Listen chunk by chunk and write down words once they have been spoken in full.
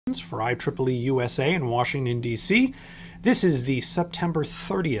for IEEE-USA in Washington, D.C. This is the September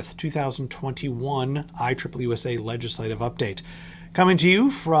 30th, 2021 IEEE-USA Legislative Update. Coming to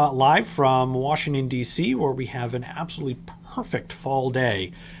you live from Washington, D.C., where we have an absolutely perfect fall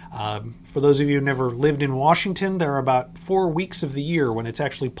day. For those of you who never lived in Washington, there are about 4 weeks of the year when it's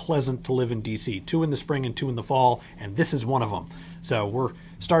actually pleasant to live in D.C. 2 in the spring and 2 in the fall, and this is one of them. So we're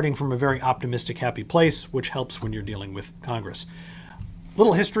starting from a very optimistic, happy place, which helps when you're dealing with Congress.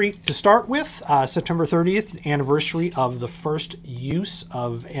 Little history to start with. September 30th, anniversary of the first use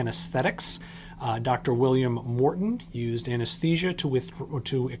of anesthetics. Dr. William Morton used anesthesia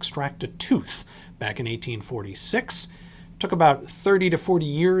to extract a tooth back in 1846. Took about 30 to 40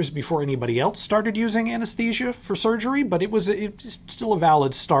 years before anybody else started using anesthesia for surgery, but it's still a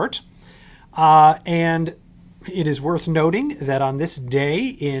valid start. And it is worth noting that on this day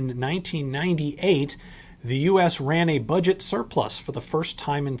in 1998, the U.S. ran a budget surplus for the first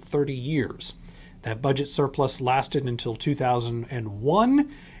time in 30 years. That budget surplus lasted until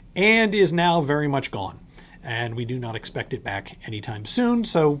 2001 and is now very much gone. And we do not expect it back anytime soon,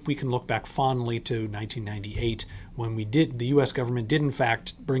 so we can look back fondly to 1998 when the U.S. government did in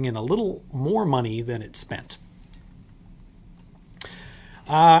fact bring in a little more money than it spent.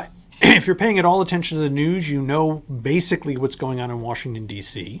 If you're paying at all attention to the news, you know basically what's going on in Washington,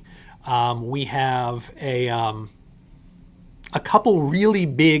 D.C. We have a couple really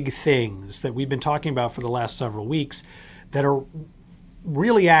big things that we've been talking about for the last several weeks that are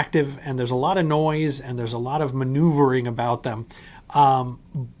really active, and there's a lot of noise and there's a lot of maneuvering about them.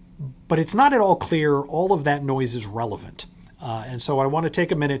 But it's not at all clear all of that noise is relevant. And so I want to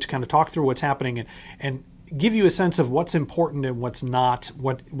take a minute to kind of talk through what's happening and give you a sense of what's important and what's not,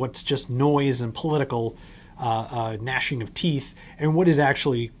 what's just noise and political gnashing of teeth, and what is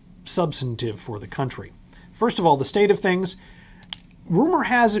actually substantive for the country. First of all, the state of things. Rumor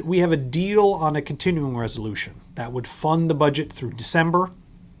has it we have a deal on a continuing resolution that would fund the budget through December.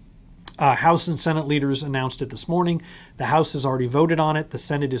 House and Senate leaders announced it this morning. The House has already voted on it. The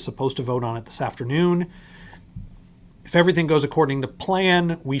Senate is supposed to vote on it this afternoon. If everything goes according to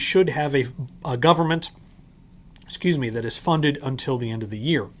plan, we should have a government, that is funded until the end of the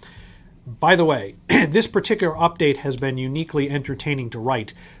year. By the way, this particular update has been uniquely entertaining to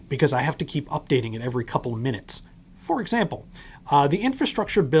write because I have to keep updating it every couple of minutes. For example, the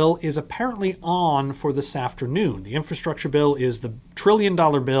infrastructure bill is apparently on for this afternoon. The infrastructure bill is the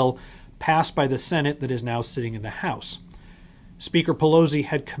trillion-dollar bill passed by the Senate that is now sitting in the House. Speaker Pelosi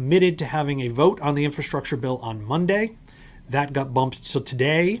had committed to having a vote on the infrastructure bill on Monday. That got bumped to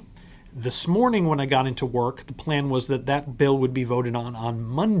today. This morning when I got into work, the plan was that that bill would be voted on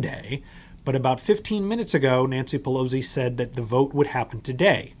Monday, but about 15 minutes ago, Nancy Pelosi said that the vote would happen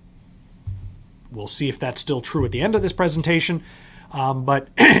today. We'll see if that's still true at the end of this presentation, but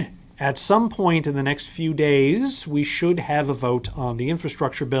at some point in the next few days, we should have a vote on the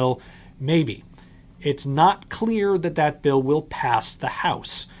infrastructure bill, maybe. It's not clear that that bill will pass the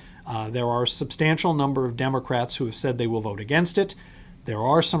House. There are a substantial number of Democrats who have said they will vote against it. There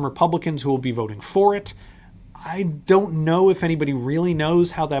are some Republicans who will be voting for it. I don't know if anybody really knows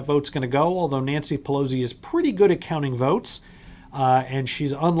how that vote's going to go, although Nancy Pelosi is pretty good at counting votes, and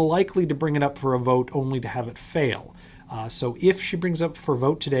she's unlikely to bring it up for a vote only to have it fail. So if she brings it up for a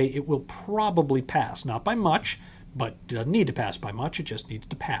vote today, it will probably pass. Not by much, but it doesn't need to pass by much. It just needs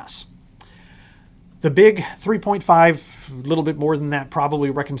to pass. The big 3.5, a little bit more than that, probably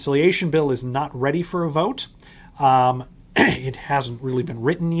reconciliation bill is not ready for a vote. It hasn't really been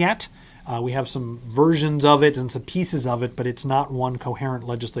written yet. We have some versions of it and some pieces of it, but it's not one coherent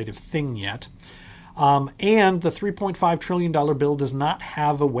legislative thing yet. And the $3.5 trillion bill does not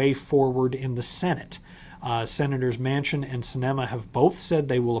have a way forward in the Senate. Senators Manchin and Sinema have both said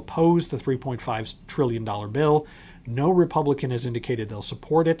they will oppose the $3.5 trillion bill. No Republican has indicated they'll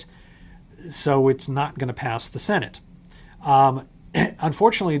support it, so it's not going to pass the Senate.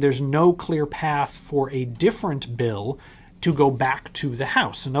 Unfortunately, there's no clear path for a different bill to go back to the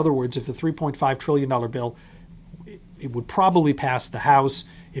House. In other words, if the $3.5 trillion bill, it would probably pass the House.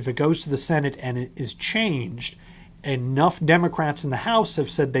 If it goes to the Senate and it is changed, enough Democrats in the House have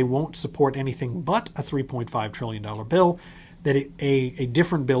said they won't support anything but a $3.5 trillion bill that a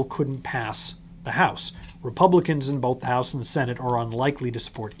different bill couldn't pass the House. Republicans in both the House and the Senate are unlikely to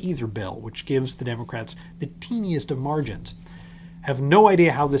support either bill, which gives the Democrats the teeniest of margins. Have no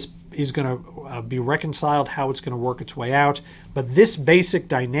idea how this is going to be reconciled, how it's going to work its way out, but this basic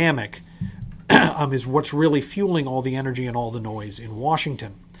dynamic is what's really fueling all the energy and all the noise in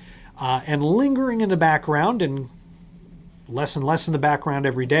Washington. And lingering in the background, and less in the background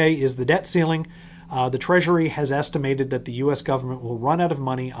every day, is the debt ceiling. The Treasury has estimated that the U.S. government will run out of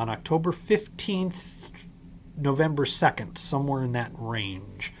money on October 15th, November 2nd, somewhere in that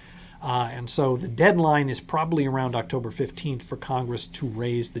range. And so the deadline is probably around October 15th for Congress to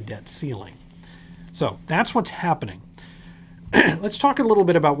raise the debt ceiling. So that's what's happening. Let's talk a little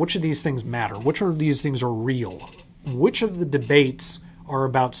bit about which of these things matter. Which of these things are real? Which of the debates are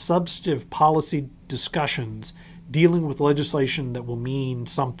about substantive policy discussions dealing with legislation that will mean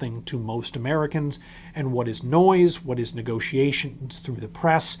something to most Americans, and what is noise, what is negotiations through the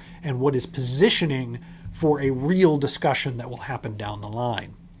press, and what is positioning for a real discussion that will happen down the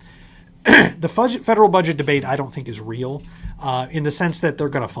line. The federal budget debate, I don't think, is real in the sense that they're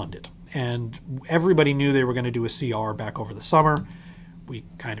going to fund it. And everybody knew they were going to do a CR back over the summer. We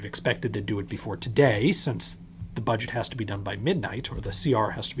kind of expected they'd do it before today, since the budget has to be done by midnight, or the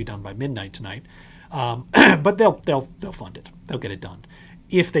CR has to be done by midnight tonight. But they'll fund it. They'll get it done.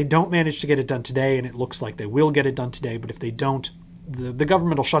 If they don't manage to get it done today, and it looks like they will get it done today, but if they don't, the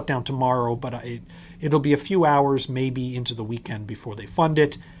government will shut down tomorrow, but it'll be a few hours, maybe into the weekend, before they fund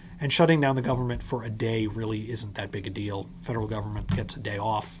it. And shutting down the government for a day really isn't that big a deal. Federal government gets a day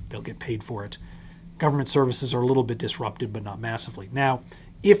off. They'll get paid for it. Government services are a little bit disrupted, but not massively. Now,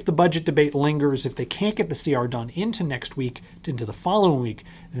 if the budget debate lingers, if they can't get the CR done into next week, into the following week,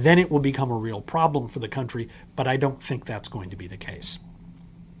 then it will become a real problem for the country, but I don't think that's going to be the case.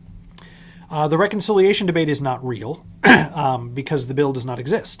 The reconciliation debate is not real because the bill does not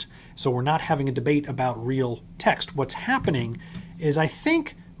exist. So we're not having a debate about real text. What's happening is, I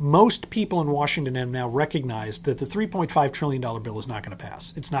think most people in Washington have now recognized that the $3.5 trillion bill is not going to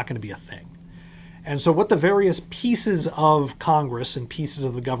pass. It's not going to be a thing. And so what the various pieces of Congress and pieces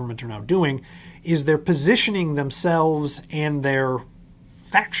of the government are now doing is they're positioning themselves and their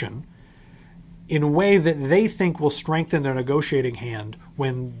faction in a way that they think will strengthen their negotiating hand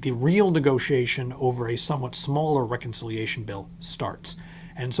when the real negotiation over a somewhat smaller reconciliation bill starts.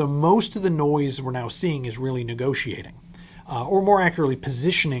 And so most of the noise we're now seeing is really negotiating, or more accurately,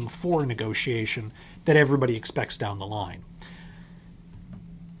 positioning for a negotiation that everybody expects down the line.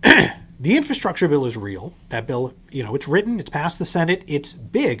 The infrastructure bill is real. That bill, it's written, it's passed the Senate, it's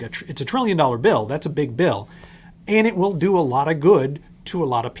big. It's $1 trillion bill. That's a big bill. And it will do a lot of good to a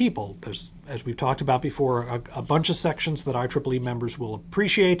lot of people. There's, as we've talked about before, a bunch of sections that IEEE members will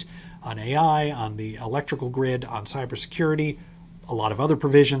appreciate on AI, on the electrical grid, on cybersecurity, a lot of other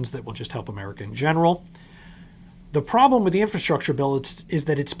provisions that will just help America in general. The problem with the infrastructure bill is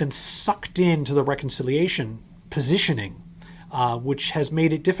that it's been sucked into the reconciliation positioning, which has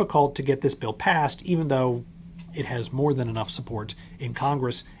made it difficult to get this bill passed, even though it has more than enough support in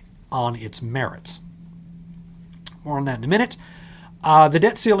Congress on its merits. More on that in a minute. The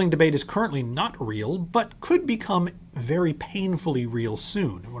debt ceiling debate is currently not real, but could become very painfully real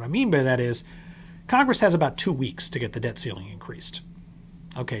soon. And what I mean by that is Congress has about 2 weeks to get the debt ceiling increased.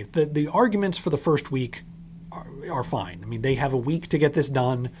 Okay, the arguments for the first week are fine. I mean, they have a week to get this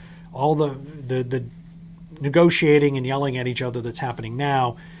done. All the negotiating and yelling at each other that's happening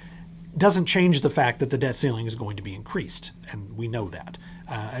now doesn't change the fact that the debt ceiling is going to be increased, and we know that.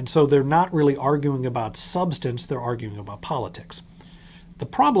 And so they're not really arguing about substance, they're arguing about politics. The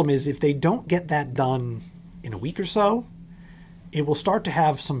problem is, if they don't get that done in a week or so, it will start to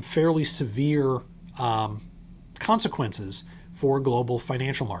have some fairly severe consequences for global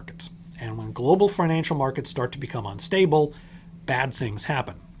financial markets. And when global financial markets start to become unstable, bad things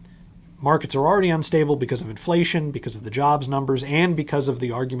happen. Markets are already unstable because of inflation, because of the jobs numbers, and because of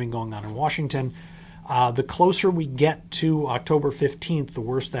the argument going on in Washington. The closer we get to October 15th, the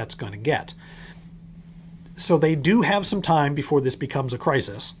worse that's going to get. So they do have some time before this becomes a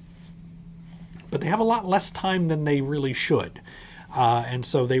crisis, but they have a lot less time than they really should. And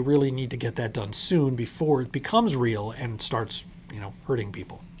so they really need to get that done soon before it becomes real and starts, hurting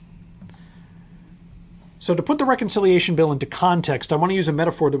people. So to put the reconciliation bill into context, I want to use a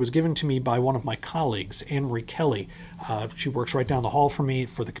metaphor that was given to me by one of my colleagues, Anne-Marie Kelly. She works right down the hall from me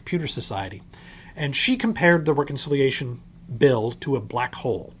for the Computer Society. And she compared the reconciliation bill to a black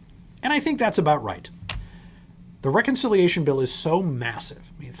hole. And I think that's about right. The reconciliation bill is so massive.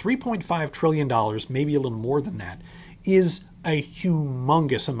 I mean, $3.5 trillion, maybe a little more than that, is a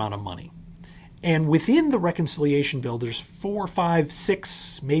humongous amount of money. And within the reconciliation bill, there's 4, 5,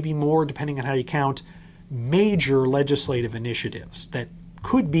 6, maybe more, depending on how you count, major legislative initiatives that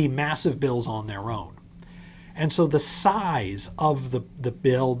could be massive bills on their own. And so the size of the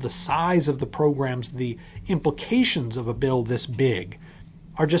bill, the size of the programs, the implications of a bill this big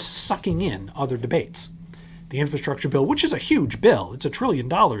are just sucking in other debates. The infrastructure bill, which is a huge bill, it's $1 trillion,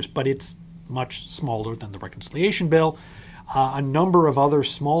 but it's much smaller than the reconciliation bill. A number of other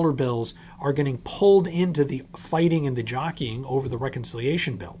smaller bills are getting pulled into the fighting and the jockeying over the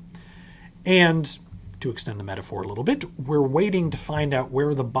reconciliation bill. And to extend the metaphor a little bit, we're waiting to find out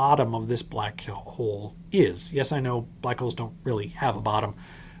where the bottom of this black hole is. Yes, I know black holes don't really have a bottom,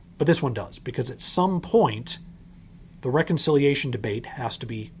 but this one does, because at some point, the reconciliation debate has to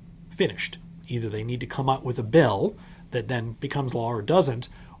be finished. Either they need to come up with a bill that then becomes law or doesn't,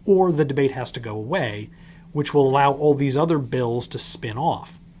 or the debate has to go away, which will allow all these other bills to spin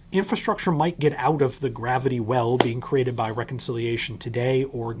off. Infrastructure might get out of the gravity well being created by reconciliation today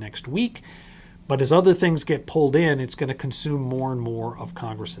or next week, but as other things get pulled in, it's going to consume more and more of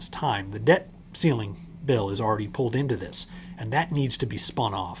Congress's time. The debt ceiling bill is already pulled into this, and that needs to be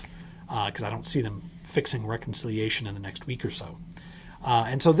spun off, because I don't see them fixing reconciliation in the next week or so.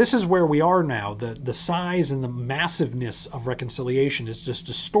 And so this is where we are now. The size and the massiveness of reconciliation is just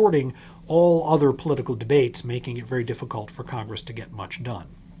distorting all other political debates, making it very difficult for Congress to get much done.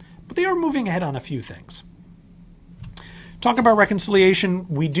 But they are moving ahead on a few things. Talk about reconciliation.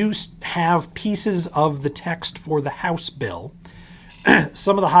 We do have pieces of the text for the House bill.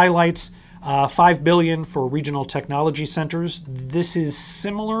 Some of the highlights, $5 billion for regional technology centers. This is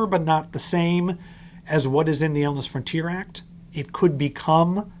similar but not the same as what is in the Endless Frontier Act. It could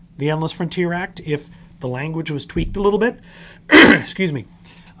become the Endless Frontier Act if the language was tweaked a little bit. Excuse me.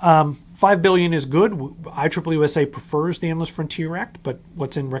 $5 billion is good. IEEE-USA prefers the Endless Frontier Act, but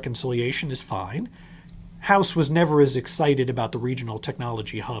what's in reconciliation is fine. House was never as excited about the regional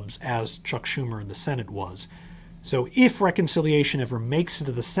technology hubs as Chuck Schumer in the Senate was. So if reconciliation ever makes it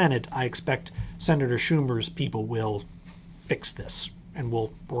to the Senate, I expect Senator Schumer's people will fix this, and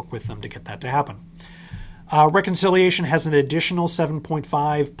we'll work with them to get that to happen. Reconciliation has an additional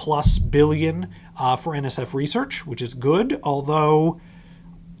 $7.5+ billion for NSF research, which is good, although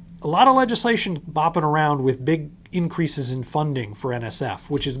a lot of legislation bopping around with big increases in funding for NSF,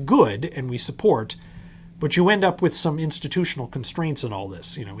 which is good and we support, but you end up with some institutional constraints in all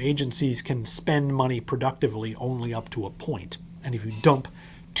this. You know, agencies can spend money productively only up to a point, and if you dump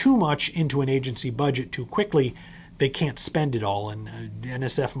too much into an agency budget too quickly, they can't spend it all, and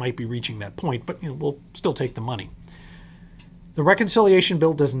NSF might be reaching that point, but we'll still take the money. The reconciliation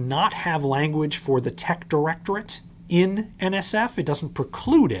bill does not have language for the tech directorate in NSF. It doesn't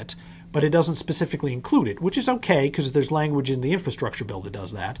preclude it, but it doesn't specifically include it, which is okay because there's language in the infrastructure bill that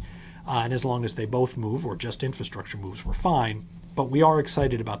does that. And as long as they both move, or just infrastructure moves, we're fine. But we are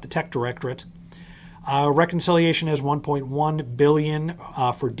excited about the tech directorate. Reconciliation has $1.1 billion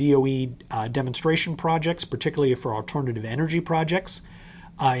for DOE demonstration projects, particularly for alternative energy projects,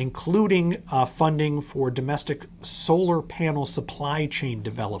 including funding for domestic solar panel supply chain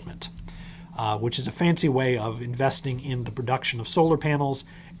development, which is a fancy way of investing in the production of solar panels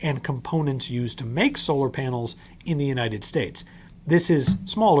and components used to make solar panels in the United States. This is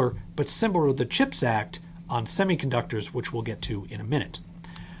smaller, but similar to the CHIPS Act on semiconductors, which we'll get to in a minute.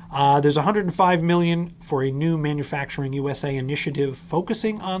 There's $105 million for a new Manufacturing USA initiative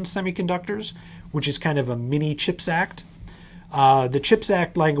focusing on semiconductors, which is kind of a mini CHIPS Act. The CHIPS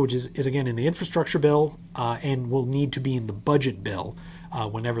Act language is again in the infrastructure bill and will need to be in the budget bill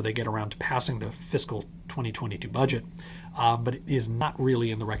whenever they get around to passing the fiscal 2022 budget, but it is not really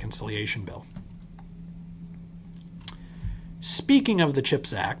in the reconciliation bill. Speaking of the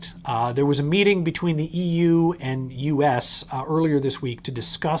CHIPS Act, there was a meeting between the EU and US earlier this week to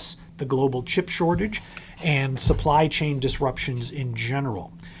discuss the global chip shortage and supply chain disruptions in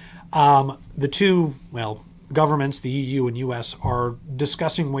general. The two, governments, the EU and US, are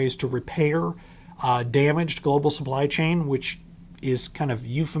discussing ways to repair damaged global supply chain, which is kind of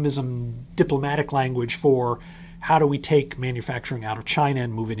euphemism, diplomatic language for how do we take manufacturing out of China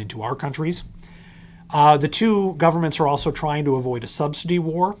and move it into our countries. The two governments are also trying to avoid a subsidy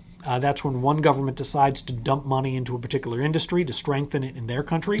war. That's when one government decides to dump money into a particular industry to strengthen it in their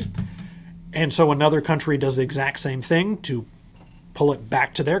country. And so another country does the exact same thing to pull it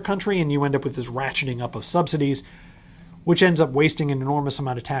back to their country, and you end up with this ratcheting up of subsidies, which ends up wasting an enormous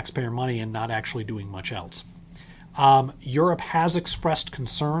amount of taxpayer money and not actually doing much else. Europe has expressed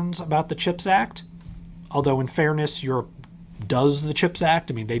concerns about the CHIPS Act, although in fairness, Europe does the CHIPS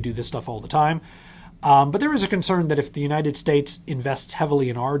Act. I mean, they do this stuff all the time. But there is a concern that if the United States invests heavily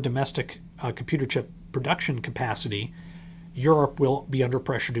in our domestic computer chip production capacity, Europe will be under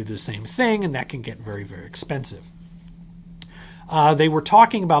pressure to do the same thing, and that can get very, very expensive. They were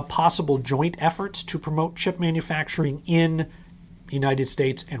talking about possible joint efforts to promote chip manufacturing in the United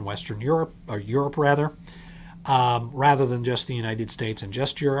States and Western Europe, or Europe rather than just the United States and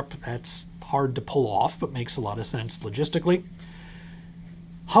just Europe. That's hard to pull off, but makes a lot of sense logistically.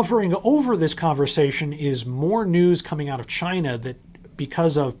 Hovering over this conversation is more news coming out of China that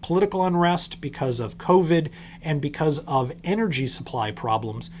because of political unrest, because of COVID, and because of energy supply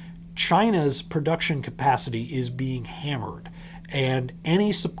problems, China's production capacity is being hammered. And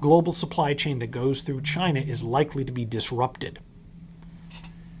any global supply chain that goes through China is likely to be disrupted.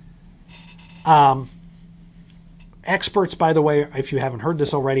 Experts, by the way, if you haven't heard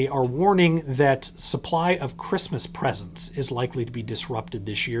this already, are warning that supply of Christmas presents is likely to be disrupted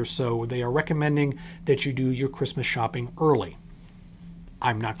this year, so they are recommending that you do your Christmas shopping early.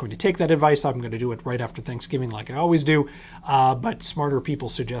 I'm not going to take that advice. I'm going to do it right after Thanksgiving like I always do, but smarter people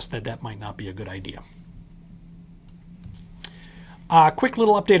suggest that that might not be a good idea. Quick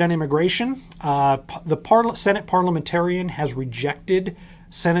little update on immigration. The Senate parliamentarian has rejected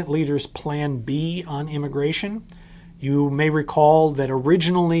Senate leaders' Plan B on immigration. You may recall that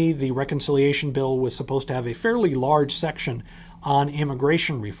originally the reconciliation bill was supposed to have a fairly large section on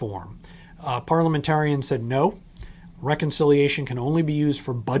immigration reform. Parliamentarians said no. Reconciliation can only be used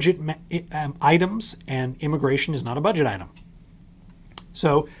for budget items, and immigration is not a budget item.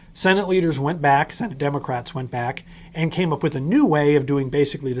 So Senate leaders went back, Senate Democrats went back, and came up with a new way of doing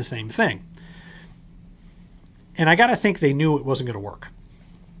basically the same thing. And I got to think they knew it wasn't going to work.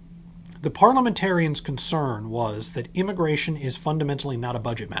 The parliamentarians' concern was that immigration is fundamentally not a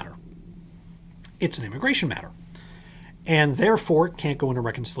budget matter. It's an immigration matter, and therefore it can't go in a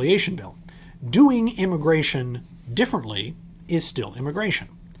reconciliation bill. Doing immigration differently is still immigration.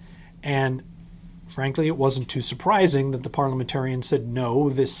 And frankly, it wasn't too surprising that the parliamentarians said, no,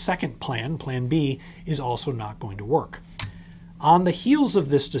 this second plan, Plan B, is also not going to work. On the heels of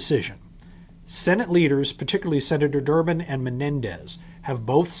this decision, Senate leaders, particularly Senator Durbin and Menendez, have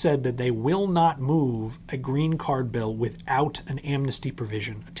both said that they will not move a green card bill without an amnesty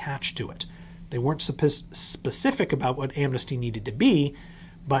provision attached to it. They weren't specific about what amnesty needed to be,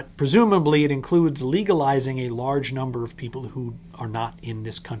 but presumably it includes legalizing a large number of people who are not in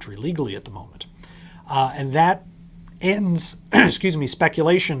this country legally at the moment. And that ends,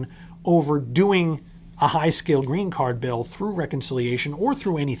 speculation over doing a high-scale green card bill through reconciliation or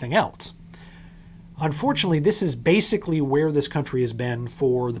through anything else. Unfortunately, this is basically where this country has been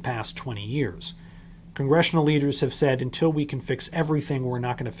for the past 20 years. Congressional leaders have said, until we can fix everything, we're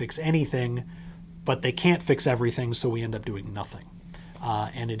not going to fix anything, but they can't fix everything, so we end up doing nothing.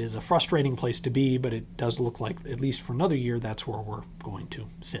 And it is a frustrating place to be, but it does look like, at least for another year, that's where we're going to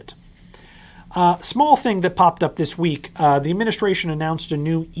sit. Small thing that popped up this week, the administration announced a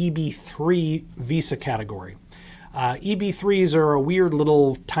new EB-3 visa category. EB-3s are a weird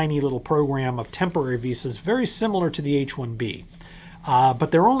little, tiny little program of temporary visas, very similar to the H-1B.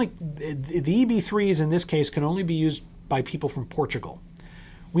 But they're only, the EB-3s in this case can only be used by people from Portugal.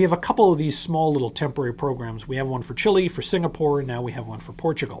 We have a couple of these small little temporary programs. We have one for Chile, for Singapore, and now we have one for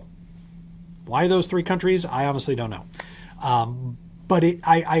Portugal. Why those three countries? I honestly don't know. But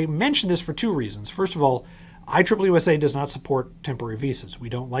I mention this for two reasons. First of all, IEEE-USA does not support temporary visas. We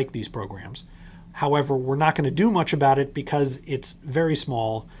don't like these programs. However, we're not going to do much about it because it's very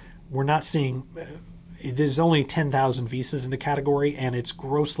small. We're not seeing, there's only 10,000 visas in the category, and it's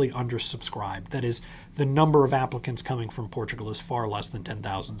grossly undersubscribed. That is, the number of applicants coming from Portugal is far less than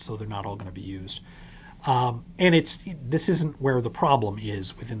 10,000, so they're not all going to be used. And this isn't where the problem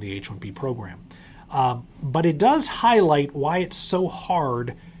is within the H-1B program. But it does highlight why it's so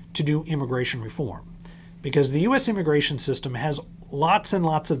hard to do immigration reform. Because the U.S. immigration system has lots and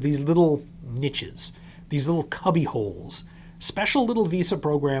lots of these little niches, these little cubby holes, special little visa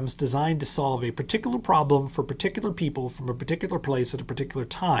programs designed to solve a particular problem for particular people from a particular place at a particular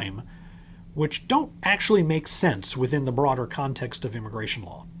time, which don't actually make sense within the broader context of immigration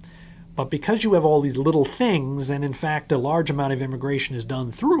law. But because you have all these little things, and in fact a large amount of immigration is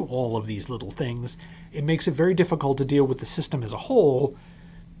done through all of these little things, it makes it very difficult to deal with the system as a whole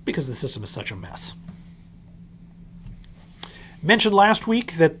because the system is such a mess. Mentioned last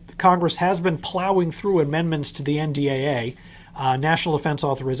week that Congress has been plowing through amendments to the NDAA, National Defense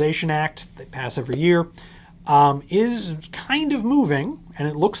Authorization Act, they pass every year, is kind of moving, and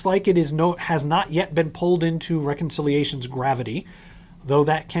it looks like it has not yet been pulled into reconciliation's gravity, though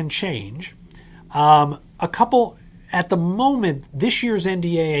that can change. At the moment, this year's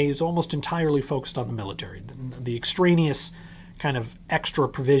NDAA is almost entirely focused on the military. The extraneous kind of extra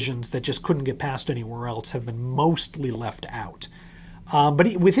provisions that just couldn't get passed anywhere else have been mostly left out.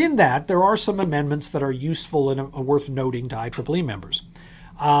 But within that, there are some amendments that are useful and worth noting to IEEE members.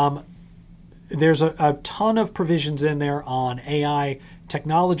 There's a ton of provisions in there on AI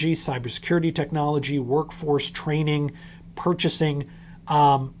technology, cybersecurity technology, workforce training, purchasing,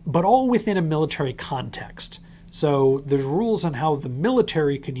 but all within a military context. So there's rules on how the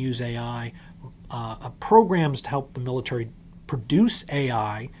military can use AI, programs to help the military produce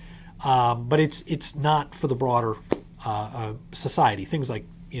AI, but it's not for the broader society. Things like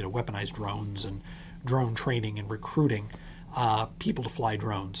weaponized drones and drone training and recruiting people to fly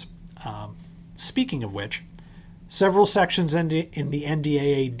drones. Speaking of which, several sections in the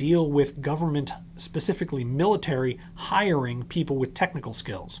NDAA deal with government, specifically military, hiring people with technical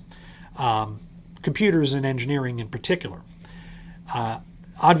skills, computers and engineering in particular.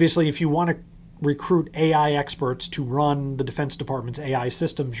 Obviously, if you want to recruit AI experts to run the Defense Department's AI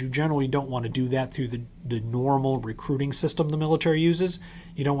systems, you generally don't want to do that through the normal recruiting system the military uses.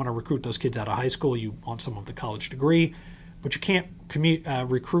 You don't want to recruit those kids out of high school. You want someone with a college degree, but you can't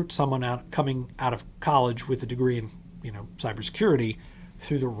recruit someone coming out of college with a degree in cybersecurity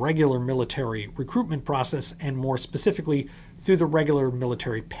through the regular military recruitment process, and more specifically through the regular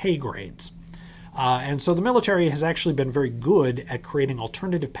military pay grades. And so the military has actually been very good at creating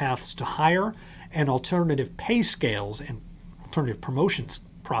alternative paths to hire and alternative pay scales and alternative promotions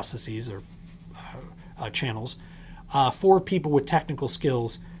processes or channels for people with technical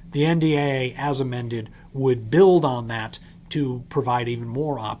skills. The NDAA, as amended, would build on that to provide even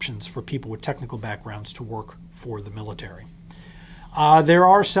more options for people with technical backgrounds to work for the military. There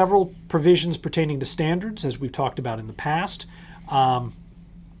are several provisions pertaining to standards, as we've talked about in the past.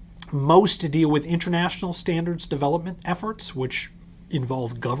 Most deal with international standards development efforts, which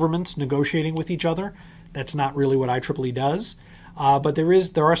involve governments negotiating with each other. That's not really what IEEE does. But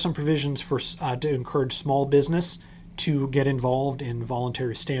there are some provisions to encourage small business to get involved in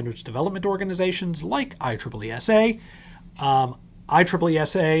voluntary standards development organizations like IEEE-USA.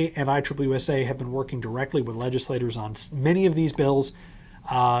 IEEE-USA and IEEE-USA have been working directly with legislators on many of these bills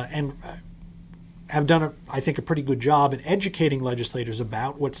and have done, I think, a pretty good job in educating legislators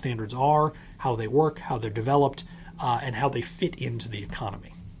about what standards are, how they work, how they're developed, and how they fit into the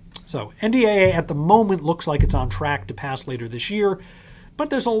economy. So NDAA at the moment looks like it's on track to pass later this year, but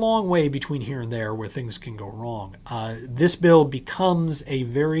there's a long way between here and there where things can go wrong. This bill becomes a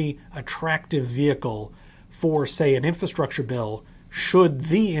very attractive vehicle for, say, an infrastructure bill should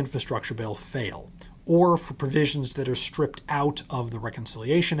the infrastructure bill fail, or for provisions that are stripped out of the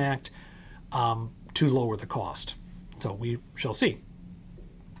Reconciliation Act to lower the cost. So we shall see.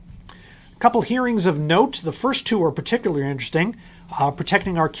 A couple hearings of note. The first two are particularly interesting.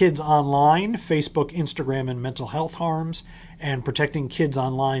 Protecting our kids online, Facebook, Instagram, and mental health harms, and protecting kids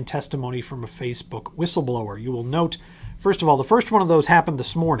online, testimony from a Facebook whistleblower. You will note, first of all, the first one of those happened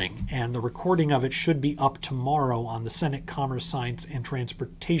this morning, and the recording of it should be up tomorrow on the Senate Commerce, Science, and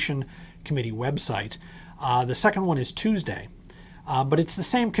Transportation Committee website. The second one is Tuesday, but it's the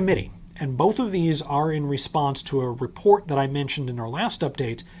same committee. And both of these are in response to a report that I mentioned in our last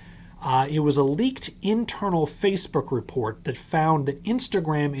update. It was a leaked internal Facebook report that found that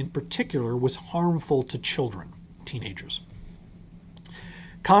Instagram in particular was harmful to children, teenagers.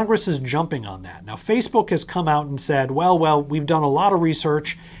 Congress is jumping on that. Now, Facebook has come out and said, well, we've done a lot of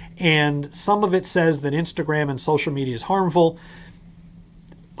research, and some of it says that Instagram and social media is harmful.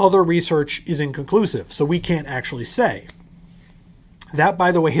 Other research is inconclusive, so we can't actually say. That,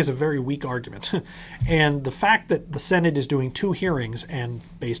 by the way, is a very weak argument. And the fact that the Senate is doing two hearings, and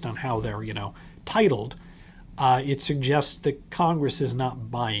based on how they're, titled, it suggests that Congress is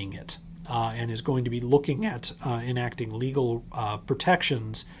not buying it and is going to be looking at enacting legal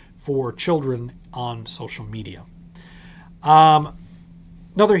protections for children on social media.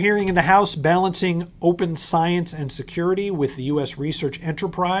 Another hearing in the House, balancing open science and security with the U.S. research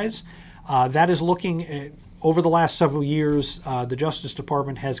enterprise. That is looking at, over the last several years, the Justice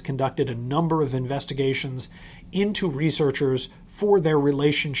Department has conducted a number of investigations into researchers for their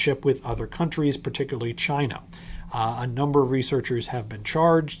relationship with other countries, particularly China. A number of researchers have been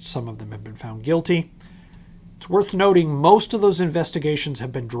charged. Some of them have been found guilty. It's worth noting most of those investigations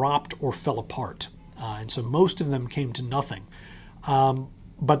have been dropped or fell apart, and so most of them came to nothing.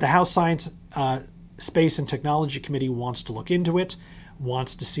 But the House Science, Space, and Technology Committee wants to look into it,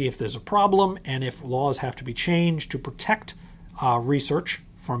 wants to see if there's a problem and if laws have to be changed to protect research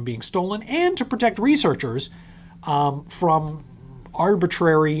from being stolen and to protect researchers from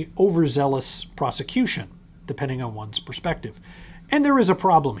arbitrary, overzealous prosecution, depending on one's perspective. And there is a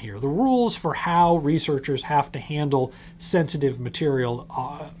problem here. The rules for how researchers have to handle sensitive material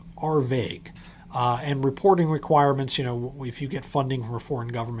are vague. And reporting requirements, if you get funding from a foreign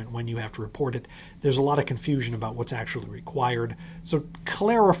government, when you have to report it, there's a lot of confusion about what's actually required. So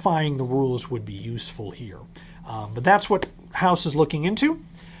clarifying the rules would be useful here. But that's what House is looking into.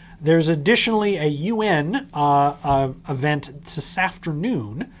 There's additionally a UN event this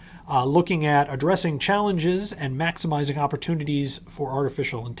afternoon looking at addressing challenges and maximizing opportunities for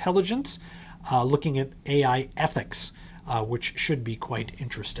artificial intelligence, looking at AI ethics, which should be quite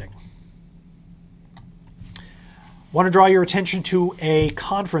interesting. Want to draw your attention to a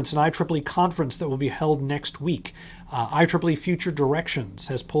conference, an IEEE conference that will be held next week. IEEE Future Directions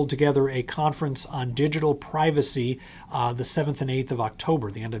has pulled together a conference on digital privacy the 7th and 8th of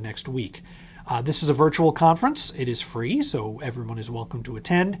October, the end of next week. This is a virtual conference. It is free, so everyone is welcome to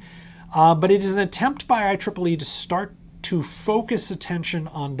attend. But it is an attempt by IEEE to start to focus attention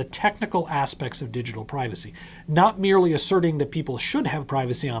on the technical aspects of digital privacy, not merely asserting that people should have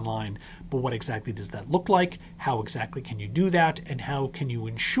privacy online, but what exactly does that look like, how exactly can you do that, and how can you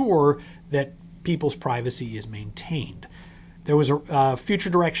ensure that people's privacy is maintained. There was a Future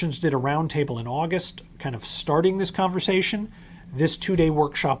Directions did a roundtable in August, kind of starting this conversation. This two-day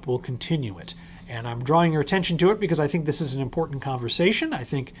workshop will continue it. And I'm drawing your attention to it because I think this is an important conversation. I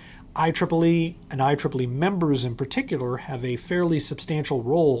think IEEE and IEEE members in particular have a fairly substantial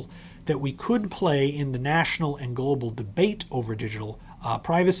role that we could play in the national and global debate over digital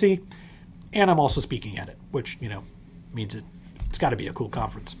privacy. And I'm also speaking at it, which, you know, means it's got to be a cool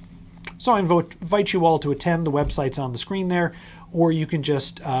conference. So I invite you all to attend. The website's on the screen there, or you can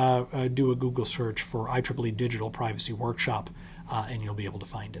just do a Google search for IEEE Digital Privacy Workshop, and you'll be able to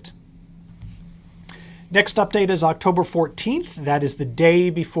find it. Next update is October 14th. That is the day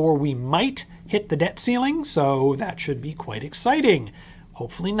before we might hit the debt ceiling, so that should be quite exciting.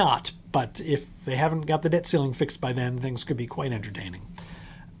 Hopefully not, but if they haven't got the debt ceiling fixed by then, things could be quite entertaining,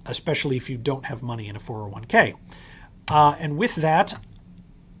 especially if you don't have money in a 401k. And with that,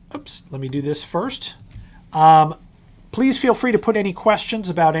 oops, let me do this first. Please feel free to put any questions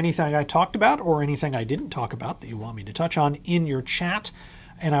about anything I talked about or anything I didn't talk about that you want me to touch on in your chat,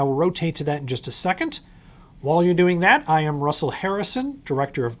 and I will rotate to that in just a second. While you're doing that, I am Russell Harrison,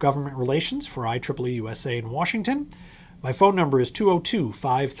 Director of Government Relations for IEEE-USA in Washington. My phone number is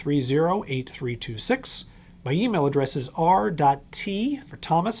 202-530-8326. My email address is r.t for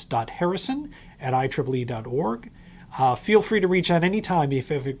thomas.harrison@ieee.org. Feel free to reach out anytime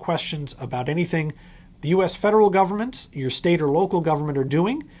if you have questions about anything the U.S. federal government, your state or local government are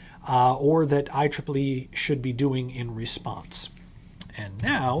doing, or that IEEE should be doing in response. And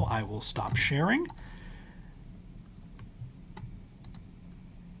now I will stop sharing.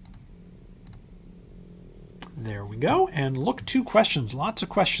 There we go. And look, 2 questions. Lots of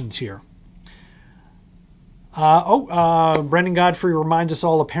questions here. Brendan Godfrey reminds us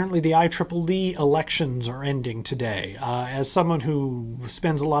all, apparently the IEEE elections are ending today. As someone who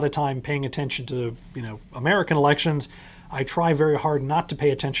spends a lot of time paying attention to, American elections, I try very hard not to pay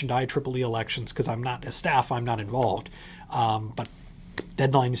attention to IEEE elections because I'm not, as staff, I'm not involved. But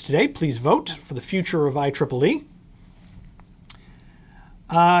deadline is today. Please vote for the future of IEEE.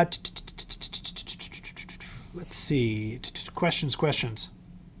 Let's see. Questions.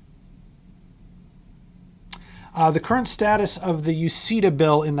 The current status of the USEDA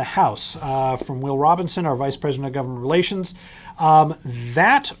bill in the House, from Will Robinson, our Vice President of Government Relations.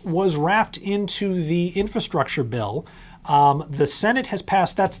 That was wrapped into the infrastructure bill. The Senate has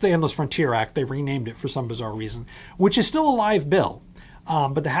passed, that's the Endless Frontier Act, they renamed it for some bizarre reason, which is still a live bill,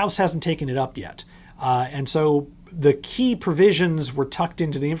 but the House hasn't taken it up yet. And so the key provisions were tucked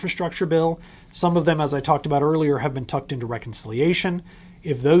into the infrastructure bill. Some of them, as I talked about earlier, have been tucked into reconciliation.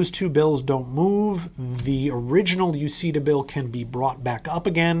 If those 2 bills don't move, the original USEDA bill can be brought back up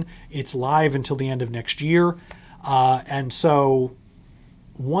again. It's live until the end of next year. And so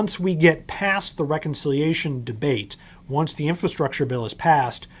once we get past the reconciliation debate, once the infrastructure bill is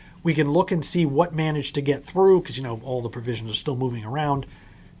passed, we can look and see what managed to get through, because all the provisions are still moving around,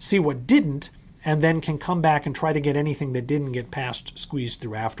 see what didn't, and then can come back and try to get anything that didn't get passed squeezed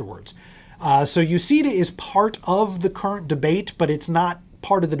through afterwards. So USEDA is part of the current debate, but it's not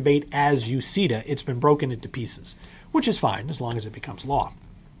part of the debate as USEDA. It's been broken into pieces, which is fine as long as it becomes law.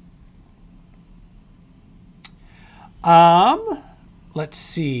 Let's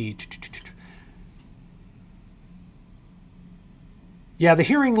see. Yeah, the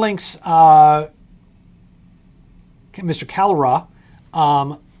hearing links, Mr. Calera,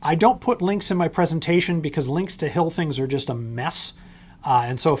 I don't put links in my presentation because links to Hill things are just a mess.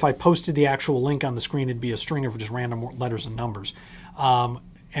 And so if I posted the actual link on the screen, it'd be a string of just random letters and numbers. And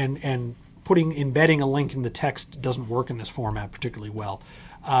embedding a link in the text doesn't work in this format particularly well.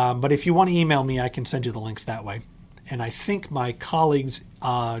 But if you want to email me, I can send you the links that way. And I think my colleagues,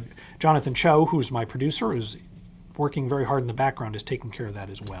 Jonathan Cho, who's my producer, is working very hard in the background, is taking care of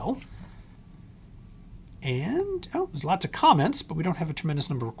that as well. And, oh, there's lots of comments, but we don't have a tremendous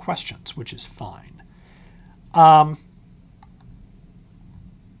number of questions, which is fine.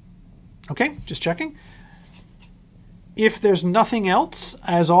 Okay, just checking. If there's nothing else,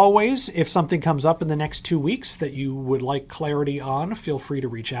 as always, if something comes up in the next 2 weeks that you would like clarity on, feel free to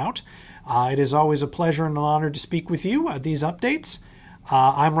reach out. It is always a pleasure and an honor to speak with you at these updates.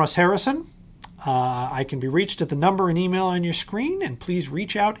 I'm Russ Harrison. I can be reached at the number and email on your screen, and please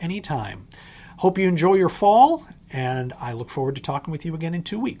reach out anytime. Hope you enjoy your fall, and I look forward to talking with you again in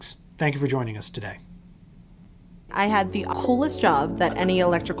 2 weeks. Thank you for joining us today. I had the coolest job that any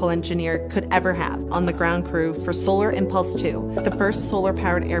electrical engineer could ever have on the ground crew for Solar Impulse 2, the first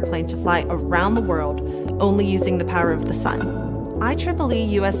solar-powered airplane to fly around the world only using the power of the sun.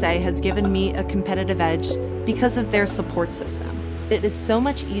 IEEE-USA has given me a competitive edge because of their support system. It is so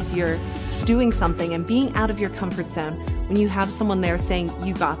much easier doing something and being out of your comfort zone when you have someone there saying,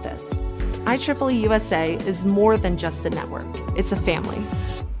 "You got this." IEEE-USA is more than just a network, it's a family.